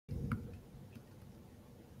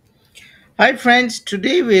Hi, friends.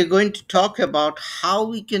 Today we are going to talk about how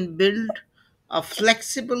we can build a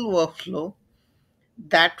flexible workflow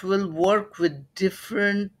that will work with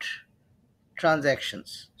different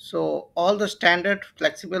transactions. So, all the standard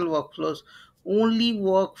flexible workflows only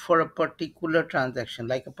work for a particular transaction,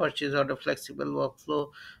 like a purchase order flexible workflow,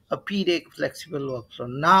 a PDEC flexible workflow.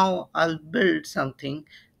 Now, I'll build something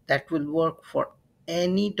that will work for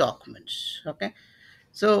any documents. Okay.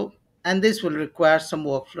 So, and this will require some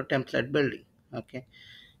workflow template building. Okay.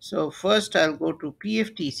 So first I'll go to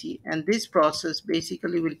PFTC, and this process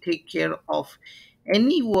basically will take care of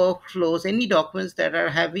any workflows, any documents that are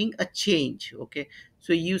having a change. Okay.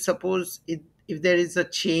 So you suppose if there is a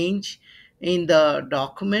change in the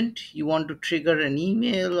document, you want to trigger an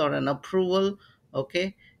email or an approval,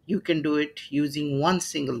 okay, you can do it using one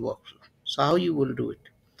single workflow. So how you will do it?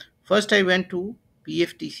 First I went to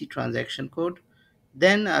PFTC transaction code,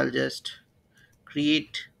 then I'll just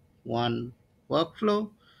create one workflow,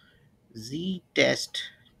 z test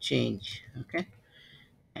change. Okay,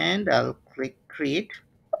 and I'll click create,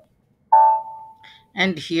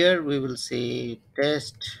 and here we will say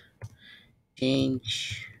test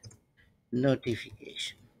change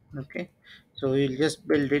notification. Okay, so we'll just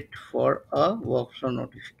build it for a workflow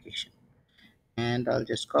notification, and I'll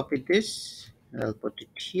just copy this and I'll put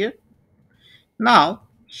it here. Now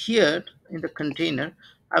here in the container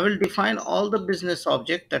I will define all the business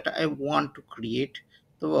object that I want to create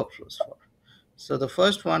the workflows for. So the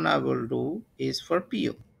first one I will do is for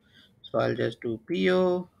PO. So I'll just do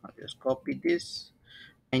PO, I'll just copy this.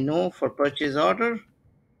 I know for purchase order,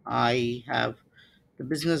 I have the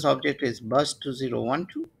business object is bus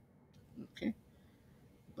 2012. Okay,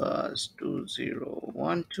 bus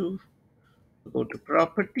 2012. Go to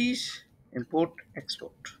properties, import,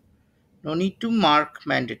 export. No need to mark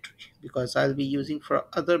mandatory because I'll be using for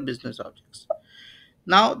other business objects.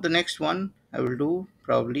 Now the next one I will do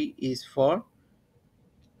probably is for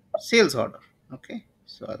sales order. Okay,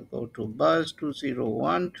 so I'll go to bus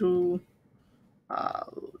 2012.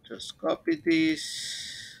 I'll just copy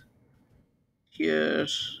this here.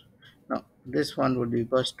 Now, this one would be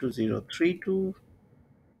bus 2032,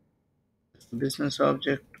 business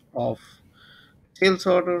object of sales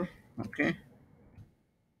order. Okay,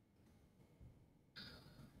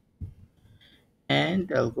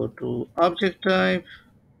 and I'll go to object type.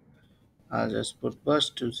 I'll just put bus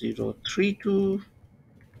 2032.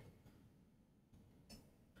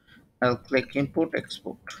 I'll click import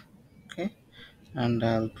export. Okay, and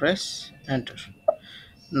I'll press enter.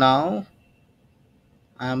 Now,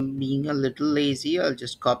 I'm being a little lazy. I'll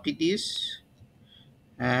just copy this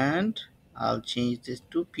and I'll change this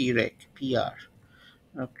to PR.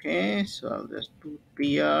 Okay, so I'll just do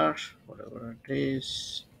PR, whatever it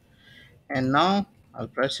is, and now I'll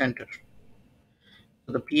press enter.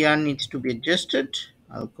 So the PR needs to be adjusted.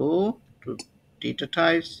 I'll go to data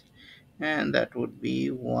types, and that would be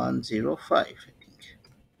 105, I think.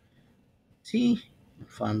 See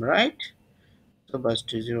if I'm right. So bus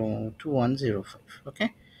 20 to 105.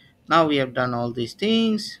 Okay, now we have done all these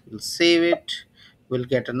things. We'll save it, we'll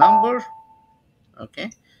get a number.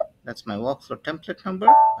 Okay, that's my workflow template number.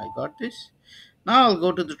 I got this. Now I'll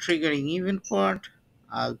go to the triggering event part.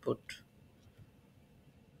 I'll put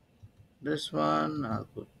this one, I'll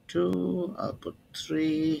put 2, I'll put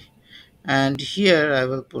 3, and here I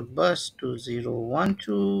will put bus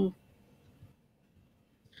 2012,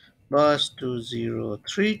 bus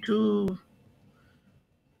 2032,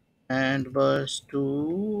 and bus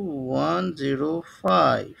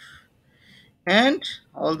 2105. And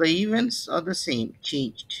all the events are the same,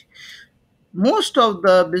 changed. Most of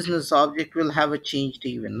the business object will have a changed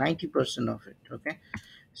event, 90% of it. Okay,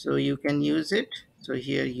 so you can use it. So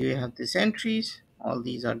here you have these entries, all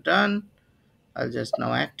these are done. I'll just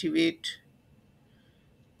now activate.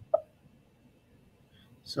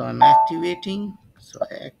 So I'm activating. So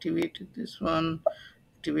I activated this one,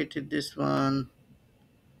 activated this one.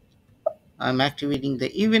 I'm activating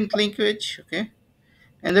the event linkage. Okay,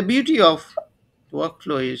 and the beauty of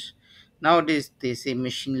workflow is nowadays they say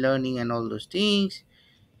machine learning and all those things,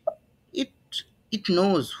 it it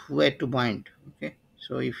knows where to bind. Okay,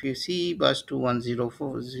 so if you see bus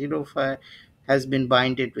 210405 has been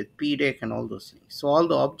binded with PDEC and all those things, so all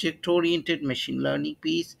the object oriented machine learning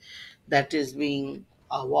piece that is being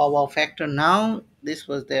a wow factor now, this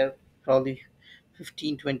was there probably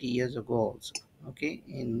 15, 20 years ago also. Okay,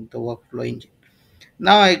 in the workflow engine.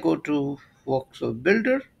 Now I go to workflow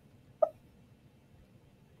builder.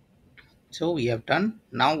 So we have done.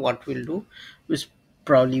 Now what we'll do is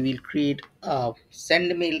probably we'll create a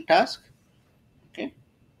send mail task. Okay,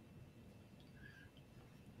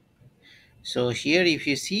 so here if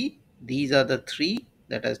you see These are the three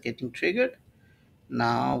that is getting triggered.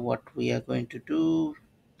 Now what we are going to do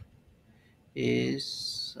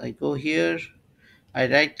is I go here, I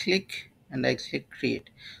right click and I click create.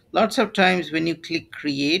 Lots of times when you click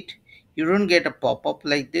create, you don't get a pop-up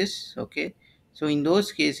like this. Okay, so in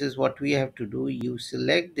those cases what we have to do, you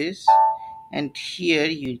select this and here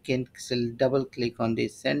you can double click on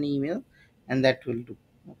this send email and that will do.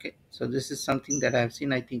 Okay, so this is something that I've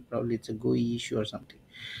seen. I think probably it's a GUI issue or something.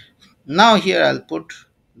 Now here I'll put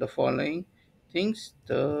the following things: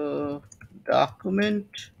 the document.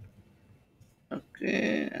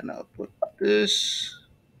 Okay, and I'll put this.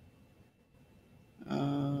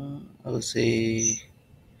 I'll say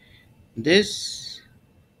this.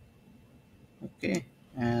 Okay,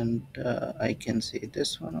 and I can say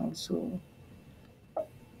this one also.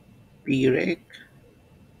 Pirec.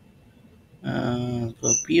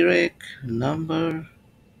 For Pirec number,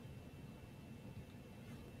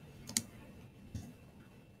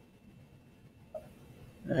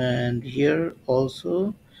 and here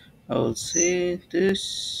also I will say this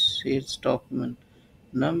sales document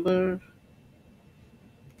number,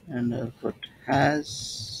 and I'll put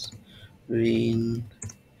has been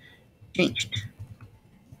changed.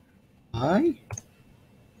 I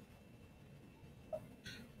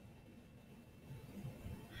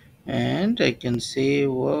and I can say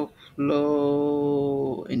workflow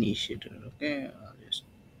initiator. Okay, I'll just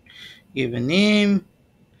give a name,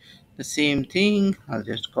 the same thing. I'll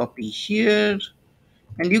just copy here,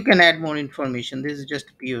 and you can add more information. This is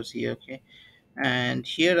just a POC. Okay, and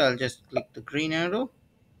here I'll just click the green arrow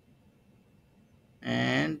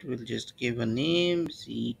and we'll just give a name,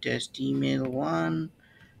 see test email 1,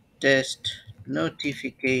 test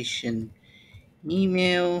notification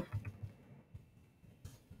email.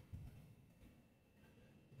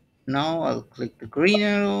 Now I'll click the green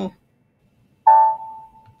arrow.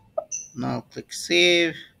 Now I'll click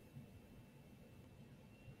save.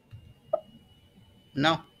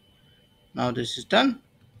 Now this is done.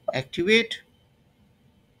 Activate.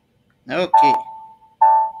 Okay,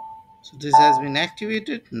 so this has been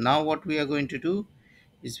activated. Now what we are going to do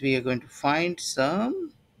is we are going to find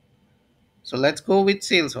some. So let's go with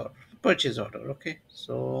sales order, purchase order. Okay,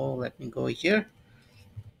 so let me go here.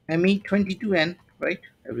 ME22N, right?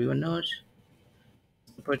 Everyone knows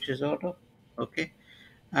the purchase order. Okay,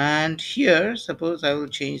 and here suppose I will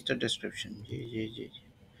change the description.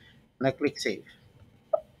 And I click save.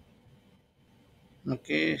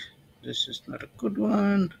 Okay, this is not a good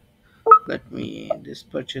one. Let me. This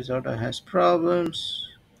purchase order has problems.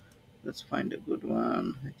 Let's find a good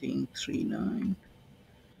one. I think 39.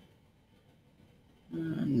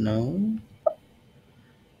 No.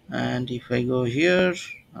 And if I go here,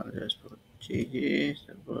 I'll just put JJ.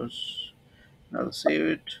 Suppose I'll save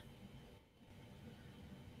it.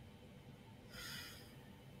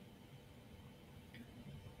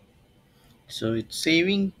 So it's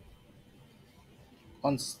saving.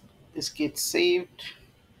 Once this gets saved,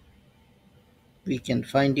 we can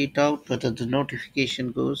find it out whether the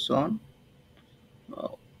notification goes on.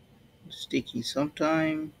 Wow, it's taking some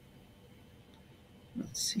time.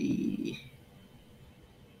 Let's see.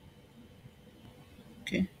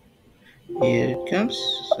 Okay, here it comes.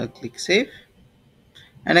 So I click save.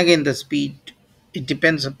 And again, the speed, it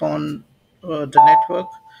depends upon the network.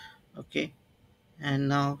 Okay, and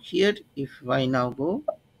now here, if I now go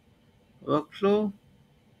workflow,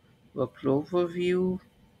 workflow overview,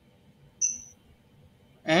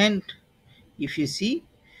 and if you see,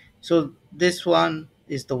 so this one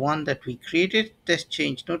is the one that we created, test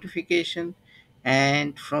change notification.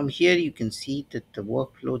 And from here you can see that the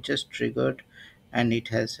workflow just triggered and it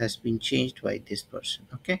has been changed by this person.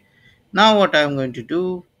 Okay, now what I'm going to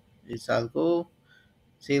do is I'll go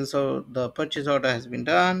sales, or the purchase order has been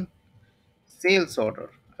done. Sales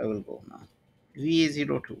order, I will go now.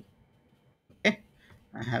 VA02. Okay,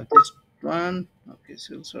 I have this one. Okay,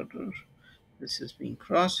 sales order. This is being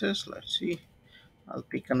processed. Let's see. I'll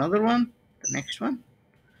pick another one, the next one.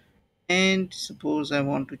 And suppose I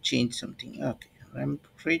want to change something. Okay, ramp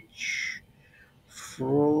fridge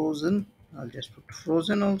frozen. I'll just put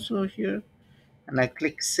frozen also here. And I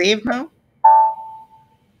click save now.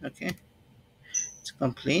 Okay, it's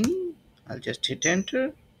complaining. I'll just hit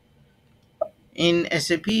enter. In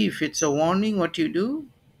SAP, if it's a warning, what you do,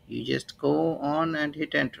 you just go on and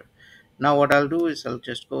hit enter. Now what I'll do is I'll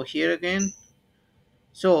just go here again.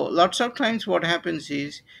 So lots of times what happens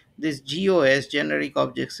is this GOS, generic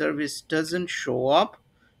object service, doesn't show up.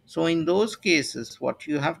 So in those cases, what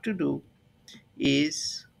you have to do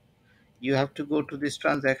is you have to go to this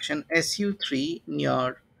transaction SU3 in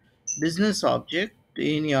your business object,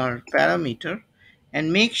 in your parameter,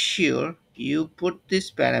 and make sure you put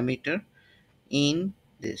this parameter in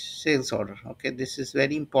this sales order. Okay, this is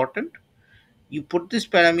very important. You put this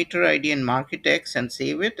parameter id and mark it x and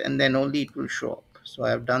save it, and then only it will show up. So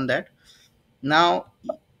I have done that. Now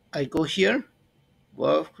I go here,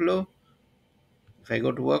 workflow. If I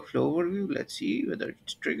go to workflow overview, let's see whether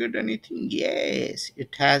it's triggered anything. Yes,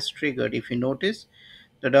 it has triggered. If you notice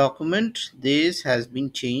the document, this has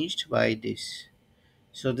been changed by this.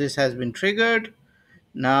 So this has been triggered.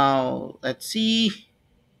 Now let's see.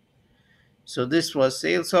 So this was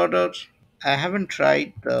sales order. I haven't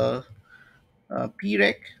tried the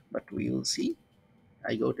PREC, but we will see.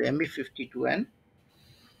 I go to ME52N.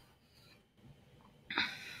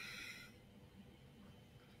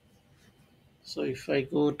 So if I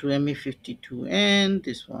go to ME52N,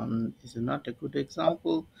 this one is not a good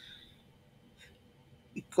example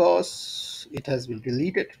because it has been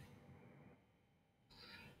deleted.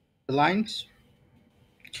 The lines,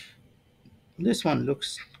 this one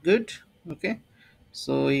looks good. Okay,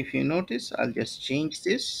 so if you notice, I'll just change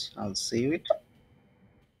this. I'll save it.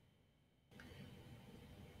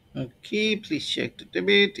 Okay, please check the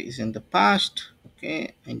debit is in the past.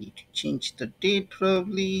 Okay, I need to change the date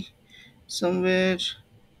probably somewhere.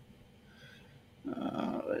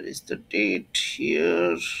 Where is the date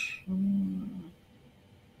here?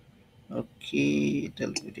 Okay,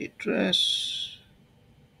 delivery address.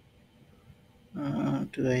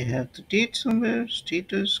 Do I have the date somewhere?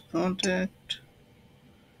 Status, contact.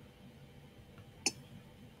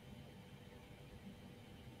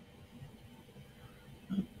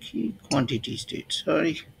 Okay, quantity state.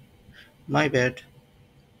 Sorry, my bad.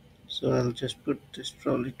 So I'll just put this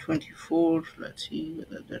probably 24. Let's see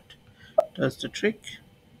whether that does the trick.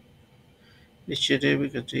 Yesterday,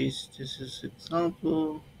 because this is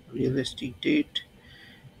example. Realistic date.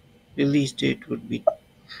 Release date would be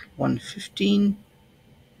 1/15,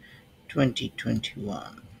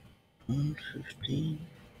 2021. 1/15.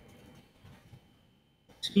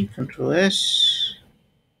 See, Control S.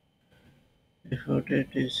 Before that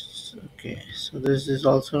is okay. So this is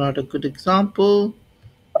also not a good example.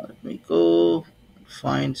 Let me go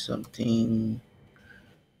find something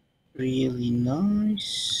really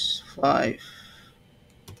nice. 5.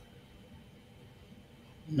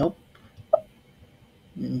 Nope.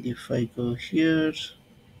 And if I go here,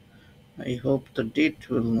 I hope the date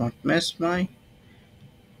will not mess my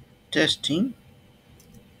testing.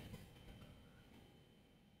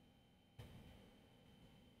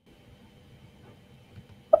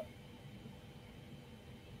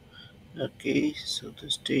 Okay, so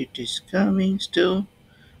the date is coming still.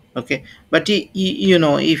 Okay, but you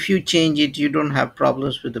know, if you change it, you don't have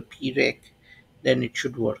problems with the PREC, then it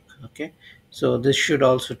should work. Okay, so this should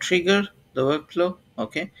also trigger the workflow.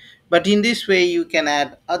 Okay, but in this way you can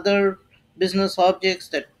add other business objects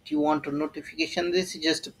that you want a notification. This is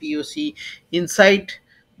just a POC. Inside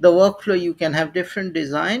the workflow you can have different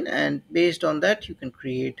design, and based on that you can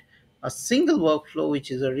create a single workflow,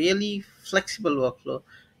 which is a really flexible workflow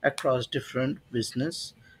across different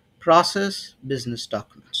business process business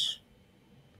documents.